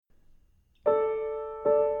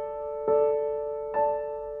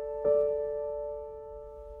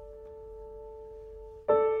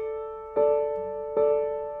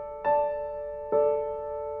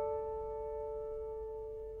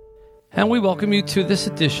And we welcome you to this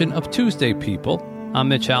edition of Tuesday People. I'm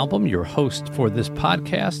Mitch Albom, your host for this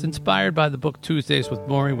podcast, inspired by the book Tuesdays with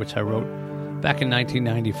Morrie, which I wrote back in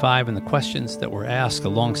 1995, and the questions that were asked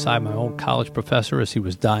alongside my old college professor as he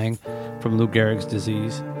was dying from Lou Gehrig's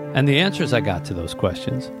disease. And the answers I got to those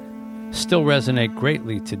questions still resonate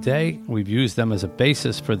greatly today. We've used them as a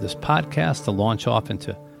basis for this podcast to launch off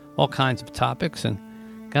into all kinds of topics, and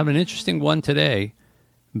got an interesting one today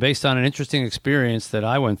based on an interesting experience that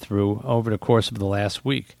I went through over the course of the last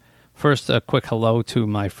week. First, a quick hello to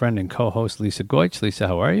my friend and co-host, Lisa Goich. Lisa,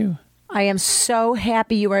 how are you? I am so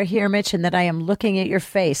happy you are here, Mitch, and that I am looking at your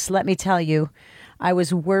face. Let me tell you, I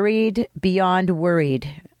was worried beyond worried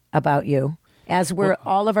about you, as were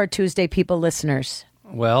all of our Tuesday People listeners.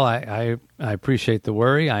 Well, I appreciate the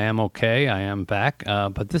worry. I am okay. I am back.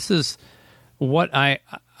 But this is what I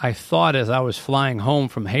thought as I was flying home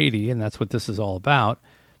from Haiti, and that's what this is all about.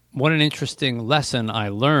 What an interesting lesson I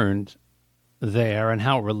learned there and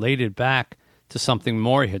how it related back to something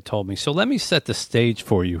Morrie had told me. So let me set the stage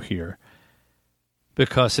for you here,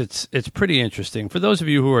 because it's pretty interesting. For those of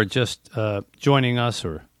you who are just joining us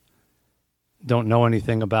or don't know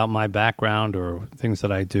anything about my background or things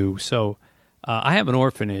that I do, so I have an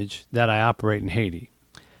orphanage that I operate in Haiti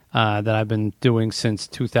that I've been doing since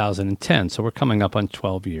 2010. So we're coming up on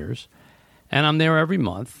 12 years. And I'm there every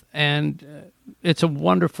month. And it's a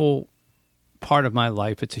wonderful part of my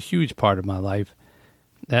life. It's a huge part of my life.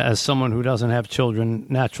 As someone who doesn't have children,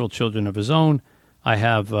 natural children of his own, I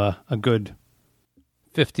have a good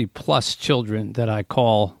 50-plus children that I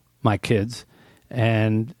call my kids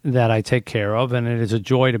and that I take care of. And it is a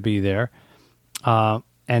joy to be there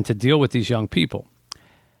and to deal with these young people.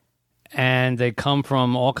 And they come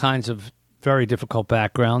from all kinds of very difficult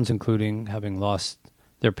backgrounds, including having lost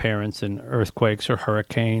their parents in earthquakes or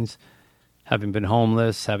hurricanes, having been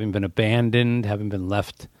homeless, having been abandoned, having been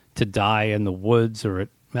left to die in the woods or at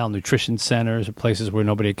malnutrition centers or places where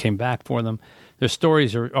nobody came back for them. Their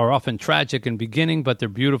stories are often tragic in beginning, but they're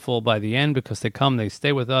beautiful by the end because they come, they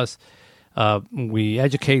stay with us. We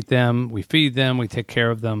educate them, we feed them, we take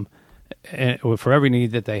care of them for every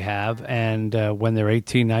need that they have. And when they're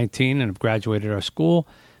 18, 19 and have graduated our school,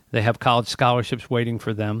 they have college scholarships waiting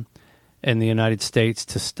for them in the United States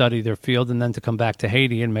to study their field and then to come back to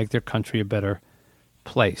Haiti and make their country a better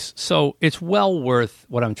place. So it's well worth,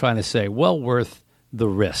 what I'm trying to say, well worth the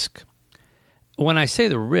risk. When I say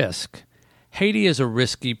the risk, Haiti is a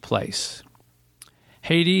risky place.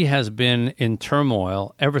 Haiti has been in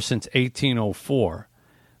turmoil ever since 1804,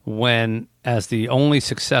 when, as the only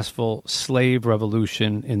successful slave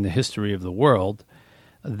revolution in the history of the world,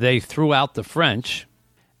 they threw out the French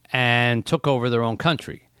and took over their own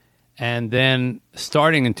country. And then,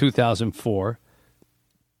 starting in 2004,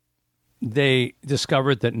 they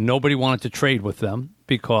discovered that nobody wanted to trade with them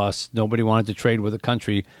because nobody wanted to trade with a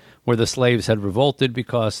country where the slaves had revolted,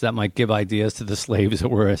 because that might give ideas to the slaves that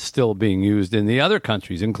were still being used in the other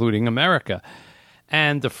countries, including America.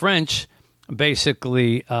 And the French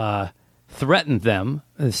basically threatened them,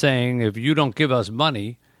 saying, if you don't give us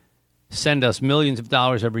money, send us millions of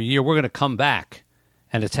dollars every year, we're going to come back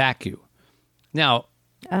and attack you. Now,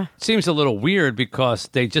 it seems a little weird because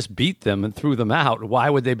they just beat them and threw them out. Why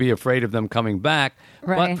would they be afraid of them coming back?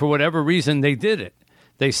 Right. But for whatever reason, they did it.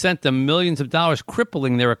 They sent them millions of dollars,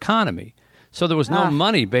 crippling their economy. So there was no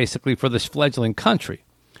money, basically, for this fledgling country.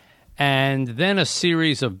 And then a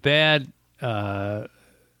series of bad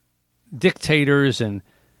dictators and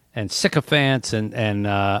sycophants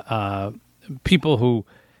and people who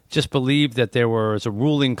just believed that there was a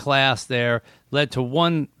ruling class there led to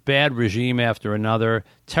one bad regime after another,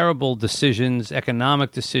 terrible decisions,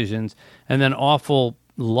 economic decisions, and then awful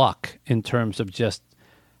luck in terms of just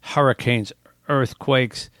hurricanes,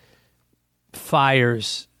 earthquakes,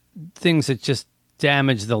 fires, things that just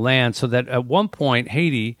damaged the land, so that at one point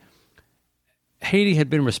Haiti had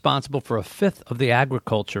been responsible for a fifth of the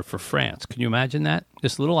agriculture for France. Can you imagine that?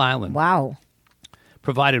 This little island. Wow.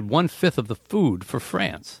 Provided 1/5 of the food for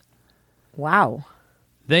France. Wow.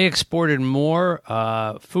 They exported more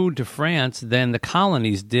food to France than the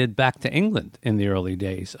colonies did back to England in the early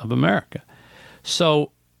days of America.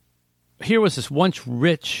 So here was this once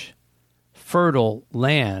rich, fertile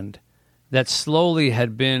land that slowly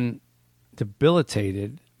had been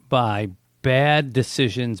debilitated by bad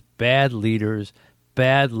decisions, bad leaders,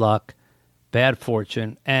 bad luck, bad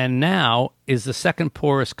fortune, and now is the second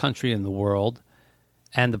poorest country in the world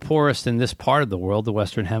and the poorest in this part of the world, the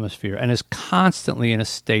Western Hemisphere, and is constantly in a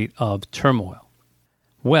state of turmoil.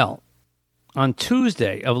 Well, on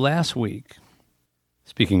Tuesday of last week,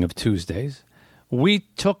 speaking of Tuesdays, we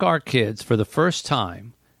took our kids for the first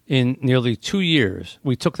time in nearly 2 years,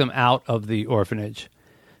 we took them out of the orphanage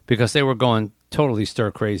because they were going totally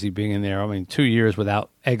stir crazy being in there. I mean, 2 years without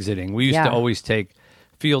exiting. We used to always take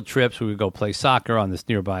field trips. We would go play soccer on this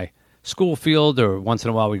nearby school field, or once in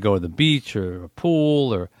a while we'd go to the beach or a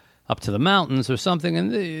pool or up to the mountains or something.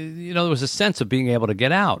 And, there was a sense of being able to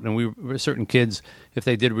get out. And we were certain kids, if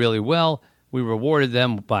they did really well, we rewarded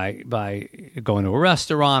them by going to a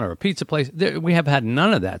restaurant or a pizza place. We have had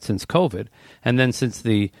none of that since COVID. And then since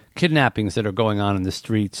the kidnappings that are going on in the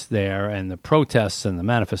streets there and the protests and the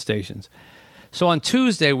manifestations. So on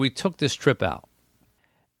Tuesday, we took this trip out.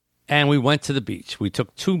 And we went to the beach. We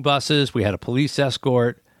took 2 buses. We had a police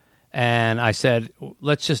escort. And I said,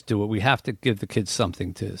 let's just do it. We have to give the kids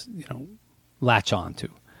something to, latch on to.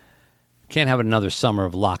 Can't have another summer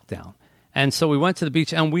of lockdown. And so we went to the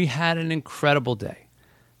beach, and we had an incredible day.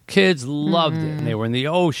 Kids loved it. And they were in the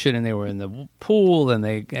ocean, and they were in the pool, and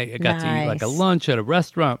they got to eat like a lunch at a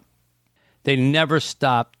restaurant. They never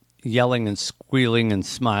stopped yelling and squealing and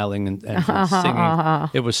smiling and singing.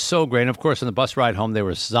 It was so great. And, of course, on the bus ride home, they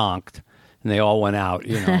were zonked, and they all went out.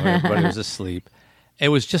 Everybody was asleep. It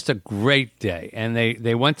was just a great day. And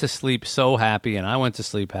they went to sleep so happy, and I went to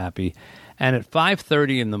sleep happy. And at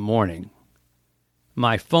 5:30 in the morning,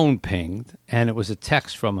 my phone pinged, and it was a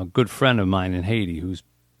text from a good friend of mine in Haiti who's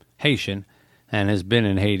Haitian and has been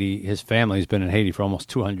in Haiti. His family's been in Haiti for almost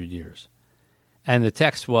 200 years. And the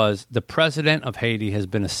text was, the president of Haiti has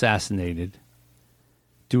been assassinated.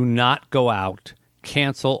 Do not go out.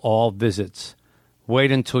 Cancel all visits.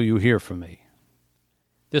 Wait until you hear from me.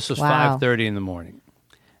 This was 5:30 in the morning.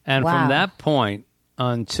 And from that point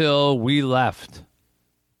until we left,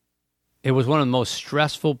 it was one of the most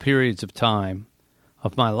stressful periods of time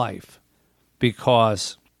of my life,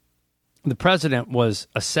 because the president was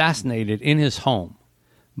assassinated in his home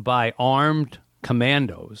by armed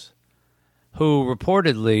commandos who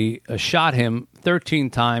reportedly shot him 13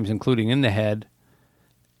 times, including in the head,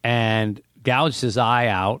 and gouged his eye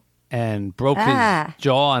out and broke his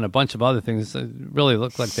jaw and a bunch of other things. It really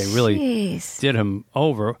looked like they really did him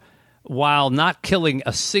over, while not killing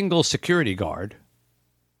a single security guard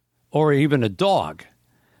or even a dog.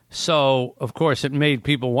 So, of course, it made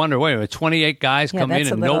people wonder, wait a minute, 28 guys come in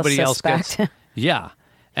and nobody else gets... Yeah.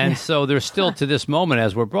 And so they're still, to this moment,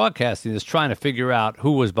 as we're broadcasting this, trying to figure out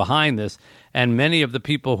who was behind this. And many of the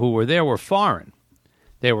people who were there were foreign.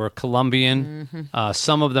 They were Colombian.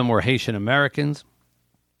 Some of them were Haitian Americans.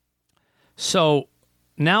 So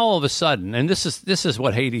now all of a sudden, and this is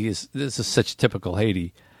what Haiti is, this is such typical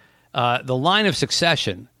Haiti, the line of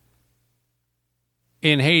succession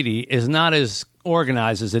in Haiti is not as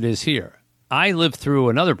organized as it is here. I lived through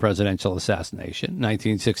another presidential assassination,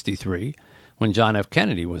 1963, when John F.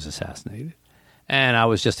 Kennedy was assassinated. And I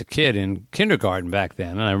was just a kid in kindergarten back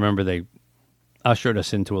then. And I remember they ushered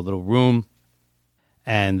us into a little room,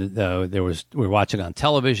 and we were watching on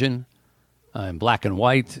television in black and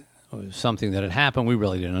white. It was something that had happened. We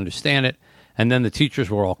really didn't understand it. And then the teachers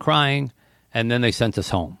were all crying, and then they sent us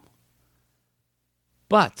home.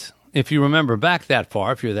 But if you remember back that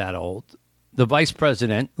far, if you're that old, the vice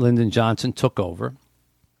president, Lyndon Johnson, took over.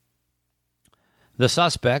 The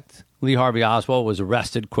suspect, Lee Harvey Oswald, was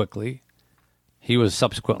arrested quickly. He was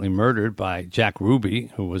subsequently murdered by Jack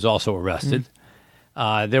Ruby, who was also arrested.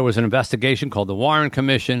 There was an investigation called the Warren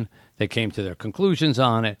Commission. They came to their conclusions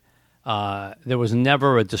on it. There was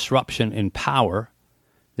never a disruption in power.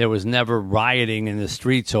 There was never rioting in the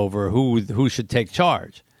streets over who should take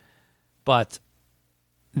charge. But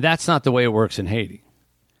that's not the way it works in Haiti.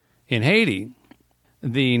 In Haiti,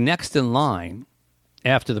 the next in line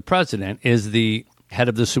after the president is the head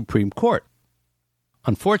of the Supreme Court.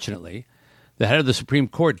 Unfortunately, the head of the Supreme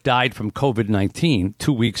Court died from COVID-19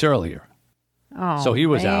 2 weeks earlier. So he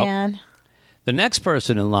was out. The next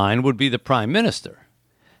person in line would be the prime minister.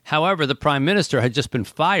 However, the prime minister had just been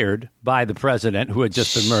fired by the president, who had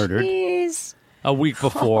just been murdered a week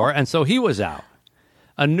before, and so he was out.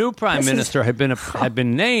 A new prime minister had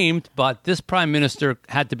been named, but this prime minister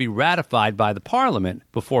had to be ratified by the parliament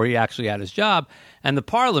before he actually had his job, and the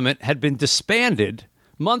parliament had been disbanded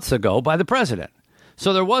months ago by the president.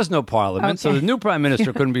 So there was no parliament, so the new prime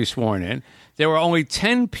minister couldn't be sworn in. There were only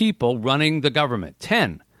 10 people running the government.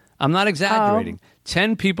 10. I'm not exaggerating.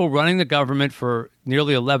 10 people running the government for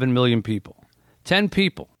nearly 11 million people. 10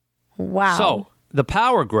 people. Wow. So the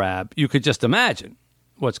power grab, you could just imagine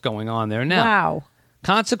what's going on there now. Wow.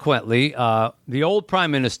 Consequently, the old prime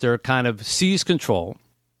minister kind of seized control,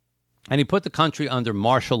 and he put the country under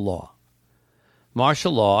martial law.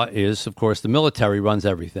 Martial law is, of course, the military runs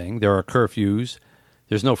everything. There are curfews.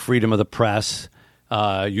 There's no freedom of the press.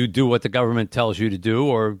 You do what the government tells you to do,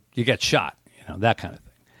 or you get shot, that kind of thing.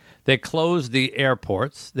 They closed the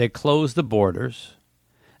airports. They closed the borders.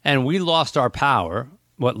 And we lost our power,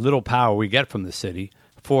 what little power we get from the city,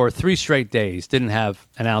 for 3 straight days. Didn't have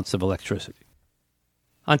an ounce of electricity.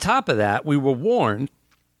 On top of that, we were warned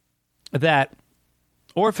that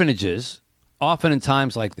orphanages, often in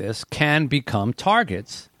times like this, can become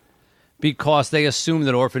targets because they assume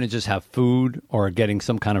that orphanages have food or are getting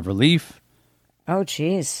some kind of relief. Oh,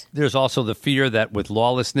 geez. There's also the fear that with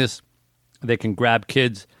lawlessness, they can grab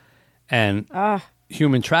kids and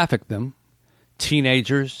human traffic them.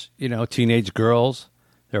 Teenagers, teenage girls.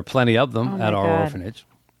 There are plenty of them at our orphanage.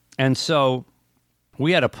 And so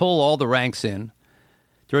we had to pull all the ranks in.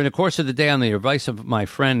 During the course of the day, on the advice of my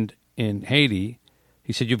friend in Haiti,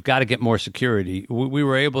 he said, you've got to get more security. We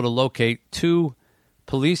were able to locate 2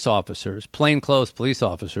 police officers, plainclothes police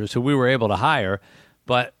officers, who we were able to hire,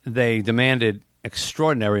 but they demanded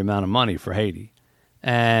extraordinary amount of money for Haiti.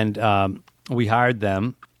 And we hired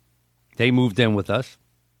them. They moved in with us.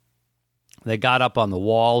 They got up on the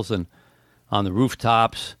walls and on the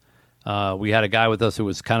rooftops. We had a guy with us who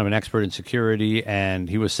was kind of an expert in security, and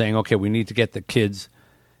he was saying, okay, we need to get the kids.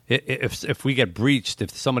 If we get breached, if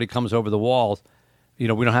somebody comes over the walls, we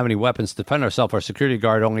don't have any weapons to defend ourselves. Our security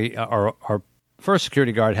guard our first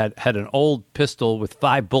security guard had an old pistol with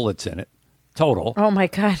 5 bullets in it, total. Oh, my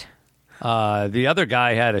God. The other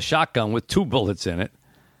guy had a shotgun with 2 bullets in it.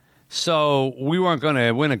 So we weren't going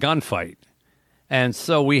to win a gunfight. And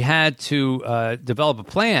so we had to develop a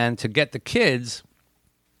plan to get the kids.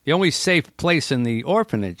 The only safe place in the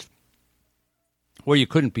orphanage where you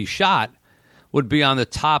couldn't be shot would be on the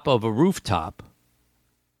top of a rooftop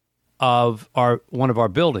of one of our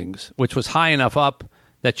buildings, which was high enough up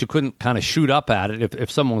that you couldn't kind of shoot up at it. If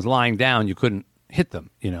someone was lying down, you couldn't hit them,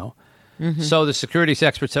 Mm-hmm. So the security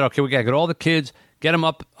expert said, okay, we got to get all the kids, get them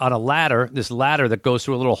up on a ladder, this ladder that goes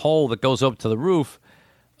through a little hole that goes up to the roof,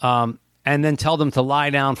 and then tell them to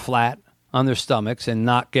lie down flat on their stomachs and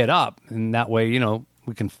not get up. And that way,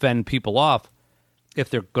 we can fend people off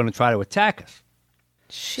if they're going to try to attack us.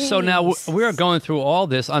 Jeez. So now we're going through all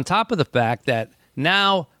this on top of the fact that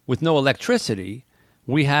now with no electricity,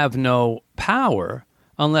 we have no power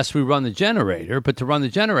unless we run the generator. But to run the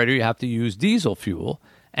generator, you have to use diesel fuel,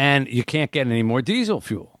 and you can't get any more diesel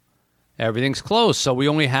fuel. Everything's closed, so we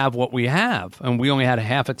only have what we have, and we only had a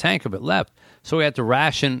half a tank of it left. So we had to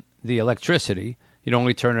ration the electricity. You'd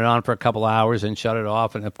only turn it on for a couple hours and shut it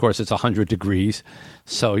off, and of course it's 100 degrees,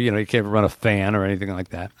 so you can't run a fan or anything like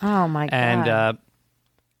that. Oh, my God. And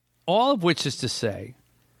all of which is to say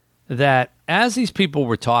that as these people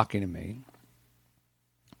were talking to me,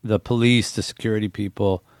 the police, the security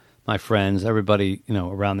people, my friends, everybody,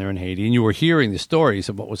 around there in Haiti, and you were hearing the stories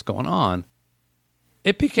of what was going on,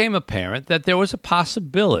 it became apparent that there was a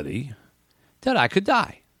possibility that I could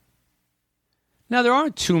die. Now, there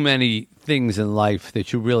aren't too many things in life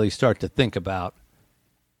that you really start to think about,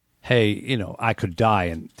 hey, I could die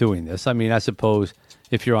in doing this. I mean, I suppose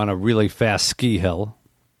if you're on a really fast ski hill,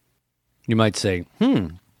 you might say,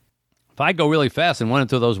 if I go really fast and went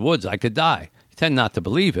into those woods, I could die. You tend not to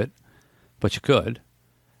believe it, but you could.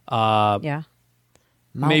 Yeah.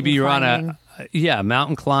 Maybe you're on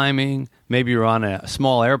mountain climbing. Maybe you're on a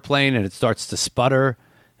small airplane and it starts to sputter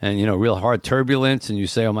and, real hard turbulence. And you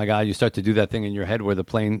say, oh, my God, you start to do that thing in your head where the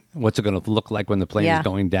plane, what's it going to look like when the plane is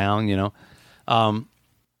going down,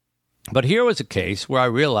 But here was a case where I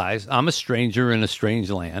realized I'm a stranger in a strange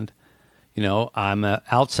land. I'm an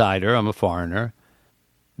outsider. I'm a foreigner.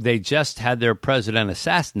 They just had their president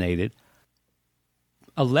assassinated,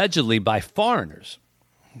 allegedly by foreigners.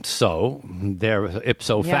 So they're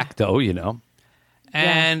ipso facto,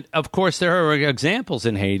 And, of course, there are examples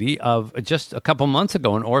in Haiti of just a couple months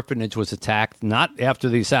ago, an orphanage was attacked, not after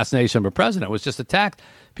the assassination of a president. It was just attacked.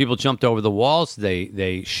 People jumped over the walls.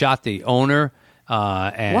 They shot the owner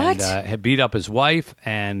and had beat up his wife,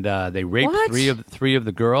 and they raped three of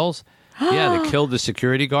the girls. Yeah, they killed the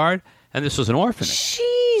security guard, and this was an orphanage.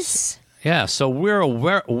 Jeez. Yeah, so we're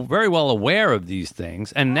very well aware of these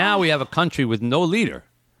things, and now we have a country with no leader.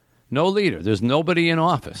 No leader. There's nobody in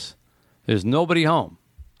office. There's nobody home.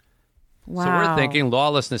 Wow. So we're thinking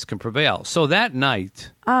lawlessness can prevail. So that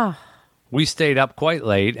night, we stayed up quite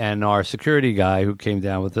late, and our security guy who came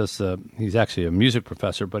down with us, he's actually a music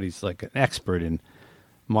professor, but he's like an expert in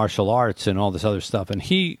martial arts and all this other stuff, and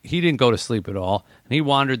he didn't go to sleep at all, and he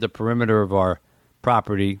wandered the perimeter of our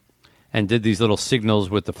property and did these little signals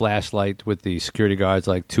with the flashlight with the security guards,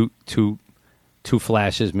 like two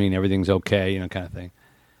flashes mean everything's okay, kind of thing.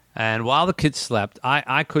 And while the kids slept,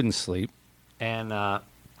 I couldn't sleep. And,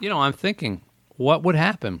 I'm thinking, what would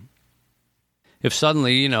happen if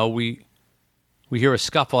suddenly, we hear a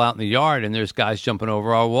scuffle out in the yard, and there's guys jumping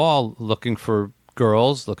over our wall looking for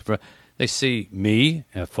girls, they see me,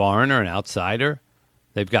 a foreigner, an outsider.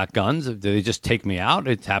 They've got guns. Do they just take me out?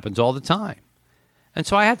 It happens all the time. And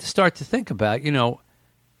so I had to start to think about,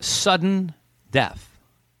 sudden death,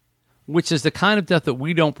 which is the kind of death that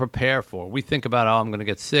we don't prepare for. We think about, I'm going to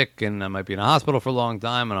get sick and I might be in a hospital for a long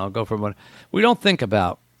time and I'll go for one. We don't think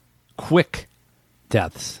about quick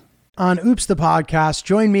deaths. On Oops, the podcast,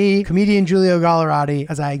 join me, comedian Giulio Gallerati,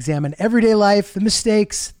 as I examine everyday life, the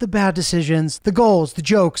mistakes, the bad decisions, the goals, the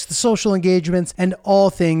jokes, the social engagements, and all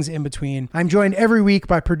things in between. I'm joined every week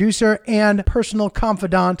by producer and personal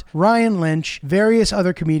confidant Ryan Lynch, various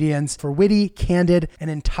other comedians for witty, candid, and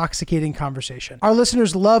intoxicating conversation. Our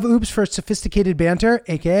listeners love Oops for its sophisticated banter,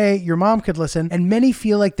 aka your mom could listen, and many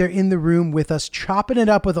feel like they're in the room with us chopping it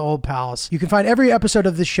up with old pals. You can find every episode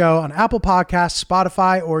of the show on Apple Podcasts,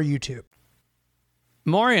 Spotify, or YouTube.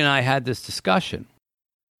 Maury and I had this discussion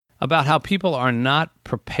about how people are not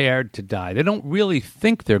prepared to die. They don't really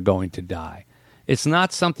think they're going to die. It's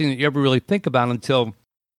not something that you ever really think about until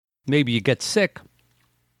maybe you get sick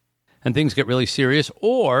and things get really serious,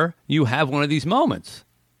 or you have one of these moments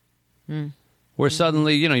where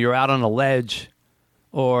suddenly, you're out on a ledge,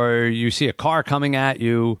 or you see a car coming at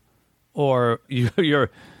you, or you're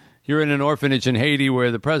in an orphanage in Haiti where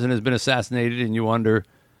the president has been assassinated, and you wonder,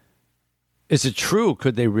 is it true?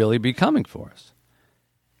 Could they really be coming for us?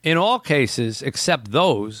 In all cases, except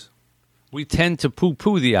those, we tend to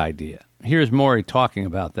poo-poo the idea. Here's Maury talking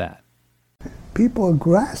about that. People are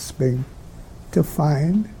grasping to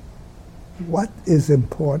find what is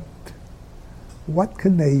important, what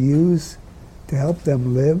can they use to help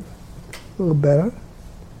them live a little better,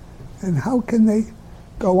 and how can they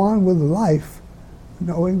go on with life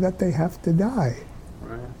knowing that they have to die.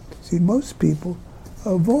 Right. See, most people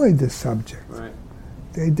avoid the subject. Right.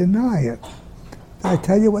 They deny it. Did I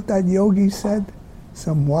tell you what that yogi said?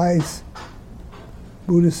 Some wise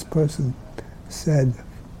Buddhist person said,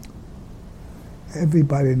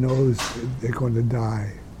 everybody knows they're going to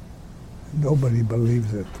die. Nobody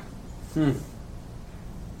believes it.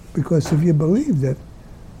 Because if you believed it,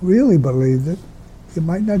 really believed it, you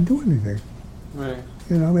might not do anything. Right.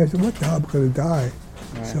 I said, what the hell, I'm going to die.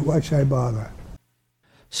 Right. So why should I bother?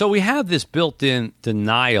 So we have this built-in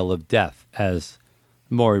denial of death, as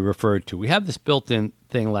Maury referred to. We have this built-in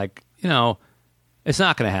thing like, it's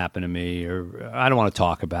not going to happen to me, or I don't want to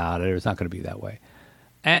talk about it, or it's not going to be that way.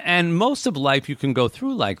 And most of life you can go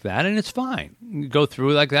through like that, and it's fine. You go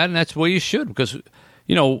through like that, and that's the way you should, because,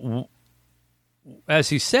 as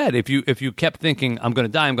he said, if you kept thinking, I'm going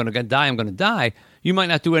to die, I'm going to die, I'm going to die, you might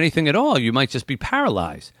not do anything at all. You might just be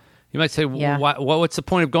paralyzed. You might say, what's the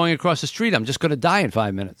point of going across the street? I'm just going to die in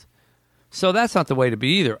 5 minutes. So that's not the way to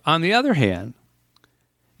be either. On the other hand,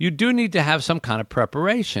 you do need to have some kind of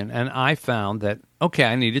preparation. And I found that,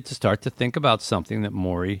 I needed to start to think about something that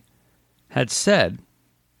Maury had said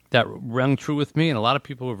that rang true with me. And a lot of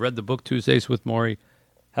people who have read the book Tuesdays with Maury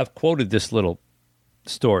have quoted this little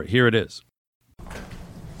story. Here it is.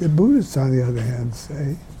 The Buddhists, on the other hand,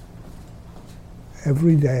 say,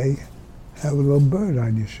 every day have a little bird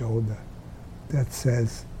on your shoulder that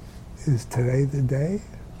says, is today the day?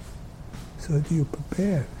 So that you're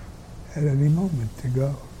prepared at any moment to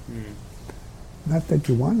go. Not that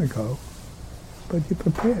you want to go, but you're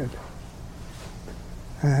prepared.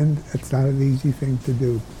 And it's not an easy thing to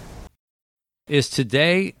do. Is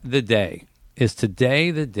today the day? Is today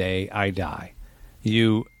the day I die?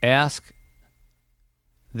 You ask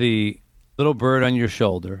the little bird on your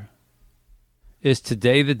shoulder, is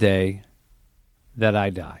today the day that I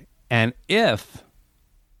die? And if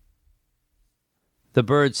the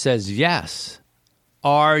bird says yes,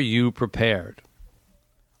 are you prepared?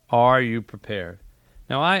 Are you prepared?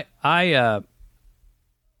 Now, I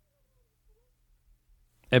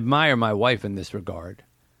admire my wife in this regard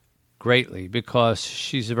greatly, because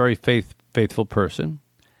she's a very faithful person,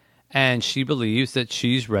 and she believes that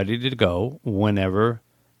she's ready to go whenever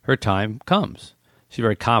her time comes. She's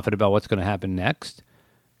very confident about what's going to happen next.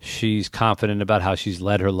 She's confident about how she's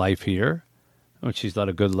led her life here. She's led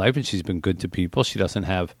a good life, and she's been good to people. She doesn't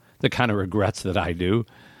have the kind of regrets that I do,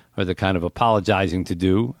 or the kind of apologizing to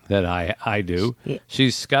do that I do.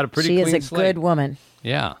 She's got a pretty clean slate. She is a good woman.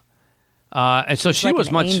 Yeah. And so she was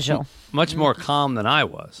much more calm than I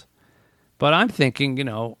was. But I'm thinking,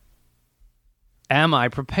 am I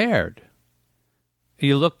prepared?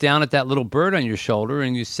 You look down at that little bird on your shoulder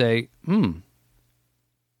and you say,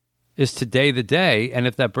 is today the day? And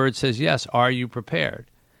if that bird says yes, are you prepared?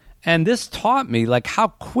 And this taught me how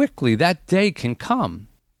quickly that day can come.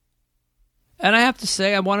 And I have to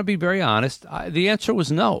say, I want to be very honest. The answer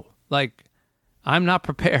was no. I'm not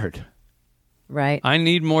prepared. Right. I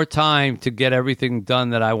need more time to get everything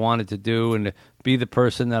done that I wanted to do and to be the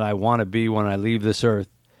person that I want to be when I leave this earth.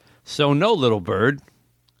 So no, little bird,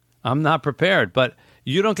 I'm not prepared. But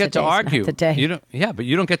you don't get to argue. Not the day. You don't. Yeah, but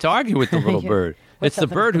you don't get to argue with the little bird. It's the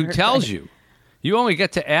bird who tells you. You only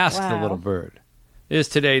get to ask the little bird. Is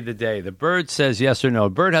today the day? The bird says yes or no.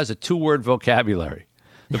 The bird has a 2-word vocabulary.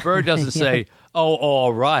 The bird doesn't say, "Oh,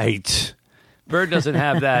 all right." Bird doesn't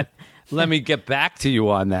have that. Let me get back to you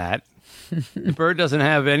on that. The bird doesn't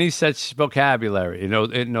have any such vocabulary.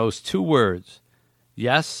 It knows 2 words: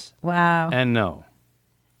 yes, Wow. and no.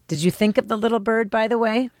 Did you think of the little bird, by the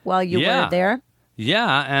way, while you were there?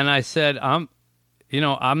 Yeah, and I said, I'm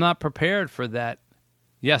not prepared for that.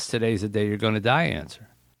 Yes, today's the day you're going to die answer.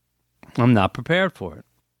 I'm not prepared for it.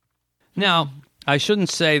 Now, I shouldn't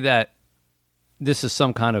say that this is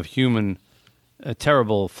some kind of human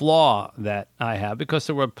terrible flaw that I have, because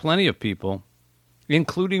there were plenty of people,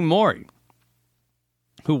 including Maury,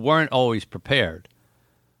 who weren't always prepared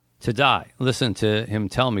to die. Listen to him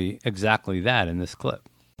tell me exactly that in this clip.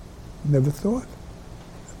 Never thought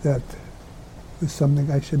that was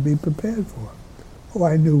something I should be prepared for. Oh,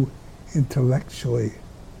 I knew intellectually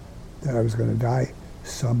that I was going to die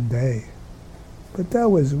someday. But that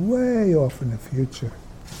was way off in the future.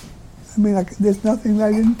 I mean, there's nothing that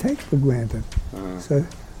I didn't take for granted. So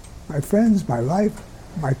my friends, my life,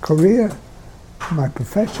 my career, my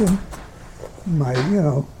profession, my,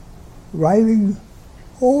 writing,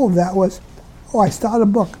 all of that was, I start a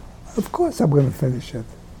book. Of course I'm going to finish it.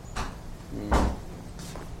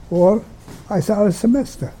 Or I start a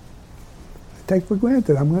semester. I take for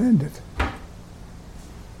granted I'm going to end it.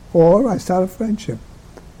 Or I start a friendship.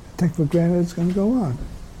 I take for granted it's going to go on.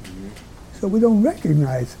 So we don't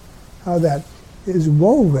recognize how that is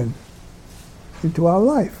woven into our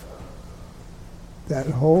life. That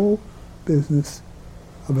whole business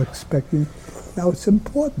of expecting. Now it's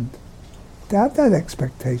important to have that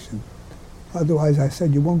expectation. Otherwise, I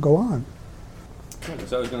said, you won't go on.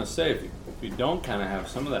 So I was going to say, if you don't kind of have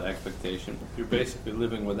some of that expectation, you're basically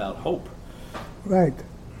living without hope. Right.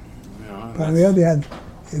 But on the other hand,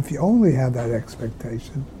 if you only have that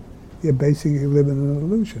expectation, you're basically living in an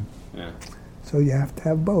illusion. Yeah. So you have to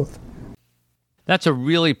have both. That's a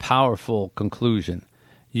really powerful conclusion.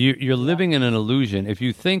 You're living in an illusion. If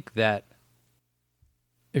you think that,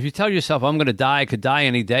 if you tell yourself, I'm going to die, I could die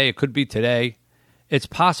any day, it could be today, it's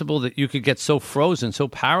possible that you could get so frozen, so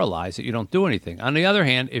paralyzed that you don't do anything. On the other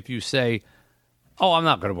hand, if you say, I'm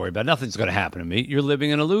not going to worry about it, nothing's going to happen to me, you're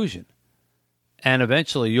living an illusion. And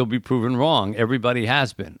eventually you'll be proven wrong. Everybody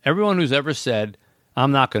has been. Everyone who's ever said,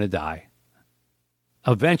 I'm not going to die,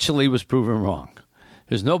 eventually was proven wrong.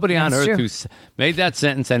 There's nobody on earth who's made that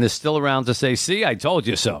sentence and is still around to say, see, I told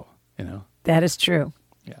you so. That is true.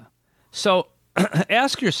 Yeah. So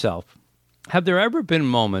ask yourself, have there ever been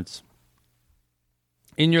moments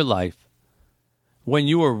in your life when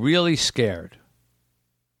you were really scared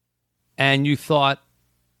and you thought,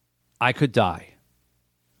 I could die?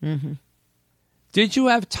 Mm-hmm. Did you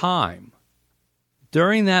have time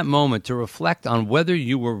during that moment to reflect on whether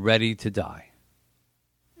you were ready to die?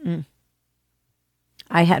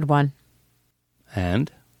 I had one.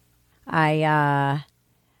 And? I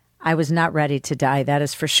was not ready to die, that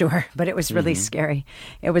is for sure, but it was really scary.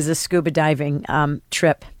 It was a scuba diving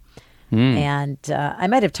trip. And I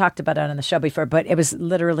might have talked about it on the show before, but it was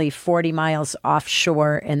literally 40 miles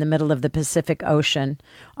offshore in the middle of the Pacific Ocean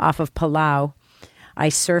off of Palau. I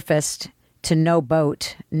surfaced to no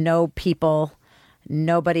boat, no people,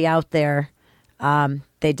 nobody out there.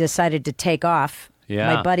 They decided to take off.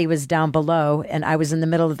 Yeah. My buddy was down below, and I was in the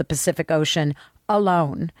middle of the Pacific Ocean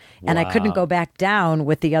alone, and I couldn't go back down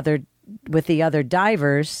with the other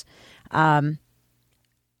divers. I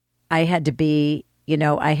had to be,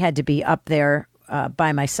 I had to be up there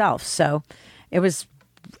by myself. So it was.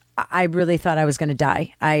 I really thought I was going to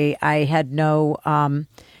die. I had no.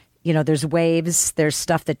 There's waves. There's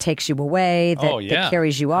stuff that takes you away, that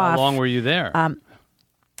carries you off. How long were you there?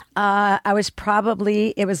 I was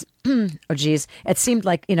probably, it was, it seemed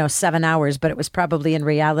like, 7 hours, but it was probably in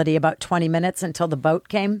reality about 20 minutes until the boat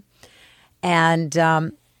came. And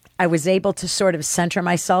I was able to sort of center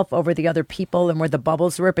myself over the other people and where the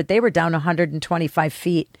bubbles were, but they were down 125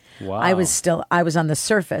 feet. Wow. I was on the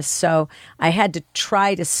surface. So I had to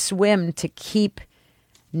try to swim to keep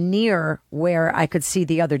near where I could see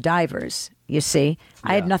the other divers. You see,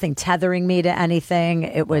 I had nothing tethering me to anything.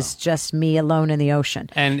 It was just me alone in the ocean.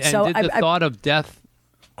 And so did the thought of death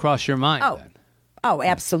cross your mind then? Oh,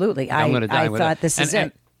 absolutely. I'm going to die. I thought this is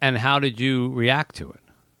it. And how did you react to it?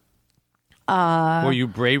 Were you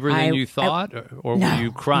braver than you thought, or were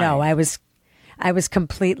you crying? No, I was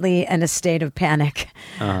completely in a state of panic.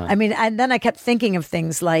 I mean, and then I kept thinking of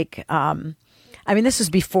things like, I mean, this was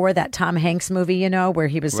before that Tom Hanks movie, you know, where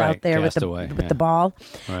he was Right, out there with Castaway, the ball.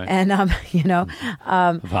 Right. And, you know,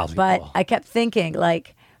 but Volleyball. I kept thinking,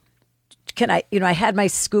 like, can I, you know, I had my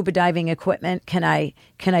scuba diving equipment. Can I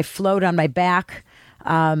float on my back?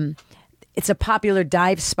 It's a popular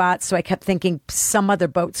dive spot. So I kept thinking some other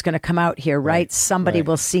boat's going to come out here, right? Somebody right.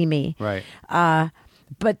 will see me. Right.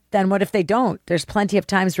 But then what if they don't? There's plenty of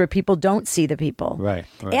times where people don't see the people. Right.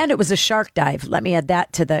 And it was a shark dive. Let me add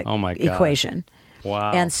that to the Oh, my God. equation.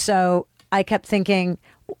 Wow. And so I kept thinking,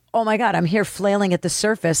 oh my God, I'm here flailing at the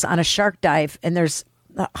surface on a shark dive and there's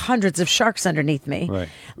hundreds of sharks underneath me. Right,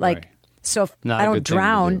 Like, right. so if Not I a don't good thing to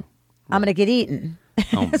drown, do. I'm going to get eaten.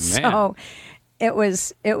 Oh, man. So it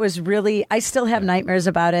was really, I still have nightmares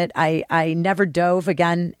about it. I never dove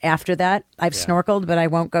again after that. I've snorkeled, but I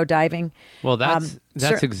won't go diving. Well, that's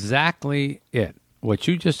exactly it. What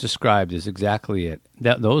you just described is exactly it.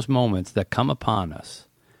 Those moments that come upon us.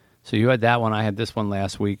 So you had that one. I had this one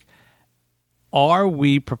last week. Are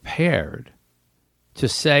we prepared to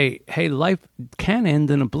say, hey, life can end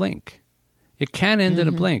in a blink? It can end in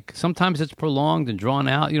a blink. Sometimes it's prolonged and drawn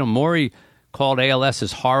out. You know, Maury called ALS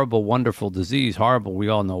his horrible, wonderful disease. Horrible, we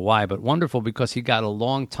all know why, but wonderful because he got a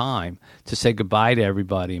long time to say goodbye to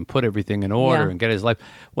everybody and put everything in order and get his life.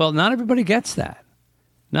 Well, not everybody gets that.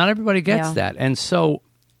 Not everybody gets that. And so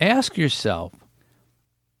ask yourself,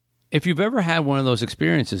 if you've ever had one of those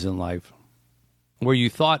experiences in life where you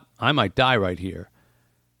thought, I might die right here,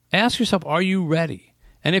 ask yourself, are you ready?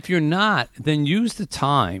 And if you're not, then use the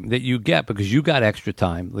time that you get, because you got extra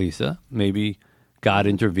time, Lisa. Maybe God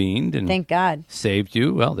intervened and Thank God. saved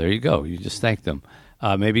you. Well, there you go. You just thanked him.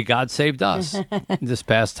 Maybe God saved us this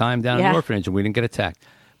past time down in the orphanage and we didn't get attacked.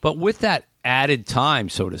 But with that added time,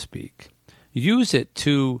 so to speak, use it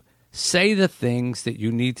to say the things that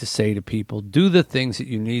you need to say to people, do the things that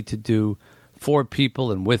you need to do for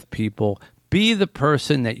people and with people. Be the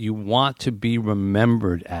person that you want to be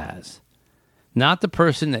remembered as, not the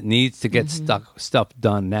person that needs to get stuff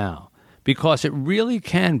done now, because it really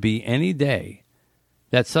can be any day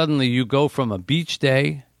that suddenly you go from a beach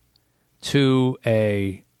day to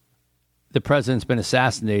the president's been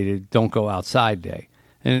assassinated, don't go outside day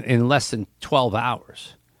in less than 12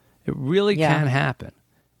 hours. It really can happen.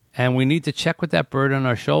 And we need to check with that bird on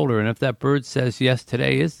our shoulder. And if that bird says, yes,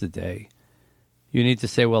 today is the day, you need to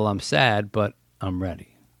say, well, I'm sad, but I'm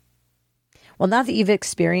ready. Well, now that you've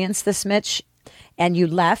experienced this, Mitch, and you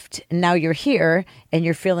left, and now you're here, and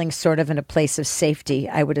you're feeling sort of in a place of safety,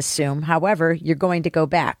 I would assume. However, you're going to go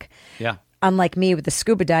back. Yeah. Unlike me with the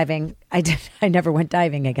scuba diving, I never went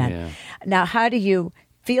diving again. Yeah. Now, how do you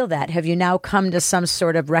feel that? Have you now come to some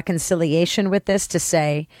sort of reconciliation with this to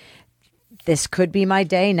say, this could be my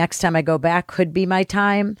day, next time I go back could be my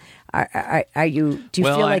time? Are you? Do you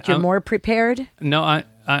feel like you're more prepared? No,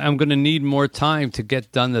 I'm going to need more time to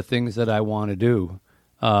get done the things that I want to do.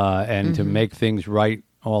 And to make things right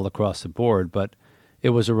all across the board. But it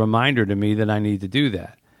was a reminder to me that I need to do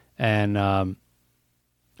that. And it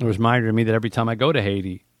was a reminder to me that every time I go to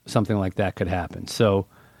Haiti, something like that could happen. So,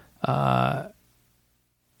 it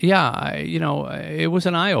was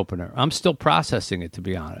an eye-opener. I'm still processing it, to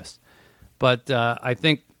be honest. But I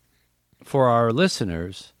think for our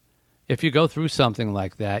listeners, if you go through something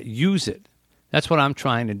like that, use it. That's what I'm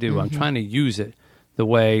trying to do. I'm trying to use it the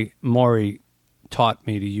way Maury taught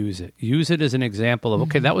me to use it. Use it as an example of,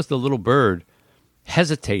 okay, that was the little bird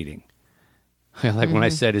hesitating. Like when I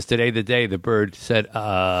said, is today the day? The bird said, and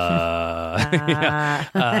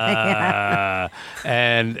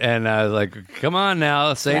I was like, come on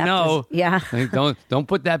now, say no. Like, don't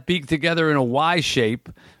put that beak together in a Y shape.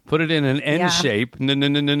 Put it in an N shape. No.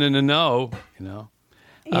 You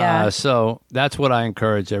know. So that's what I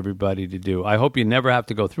encourage everybody to do. I hope you never have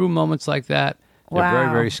to go through moments like that. They're very,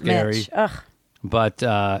 very scary. But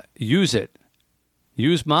use it.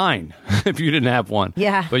 Use mine if you didn't have one.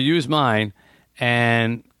 Yeah. But use mine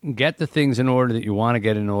and get the things in order that you want to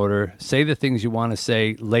get in order. Say the things you want to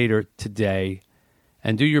say later today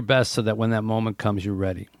and do your best so that when that moment comes, you're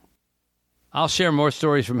ready. I'll share more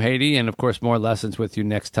stories from Haiti and, of course, more lessons with you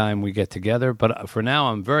next time we get together. But for now,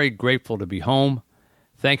 I'm very grateful to be home.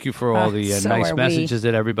 Thank you for all the nice messages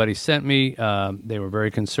that everybody sent me. They were very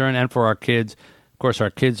concerned. And for our kids. Of course,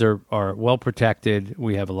 our kids are well protected.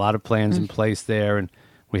 We have a lot of plans in place there, and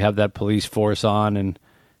we have that police force on.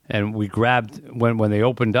 And we grabbed, when they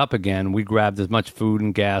opened up again, we grabbed as much food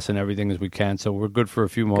and gas and everything as we can. So we're good for a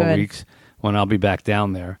few more weeks when I'll be back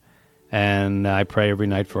down there. And I pray every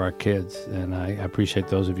night for our kids, and I appreciate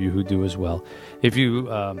those of you who do as well. If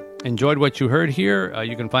you enjoyed what you heard here,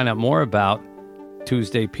 you can find out more about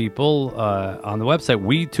Tuesday People on the website,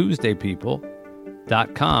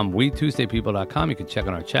 WeTuesdayPeople.com. WeTuesdayPeople.com. You can check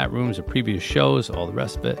on our chat rooms, the previous shows, all the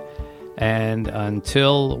rest of it. And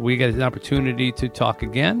until we get an opportunity to talk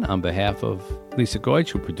again, on behalf of Lisa Goich,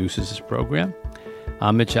 who produces this program,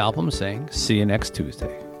 I'm Mitch Alpum saying, see you next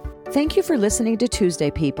Tuesday. Thank you for listening to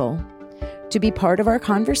Tuesday People. To be part of our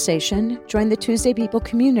conversation, join the Tuesday People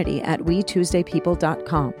community at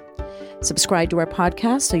WeTuesdayPeople.com. Subscribe to our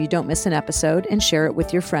podcast so you don't miss an episode, and share it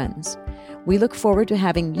with your friends. We look forward to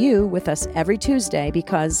having you with us every Tuesday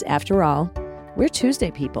because, after all, we're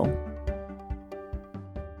Tuesday People.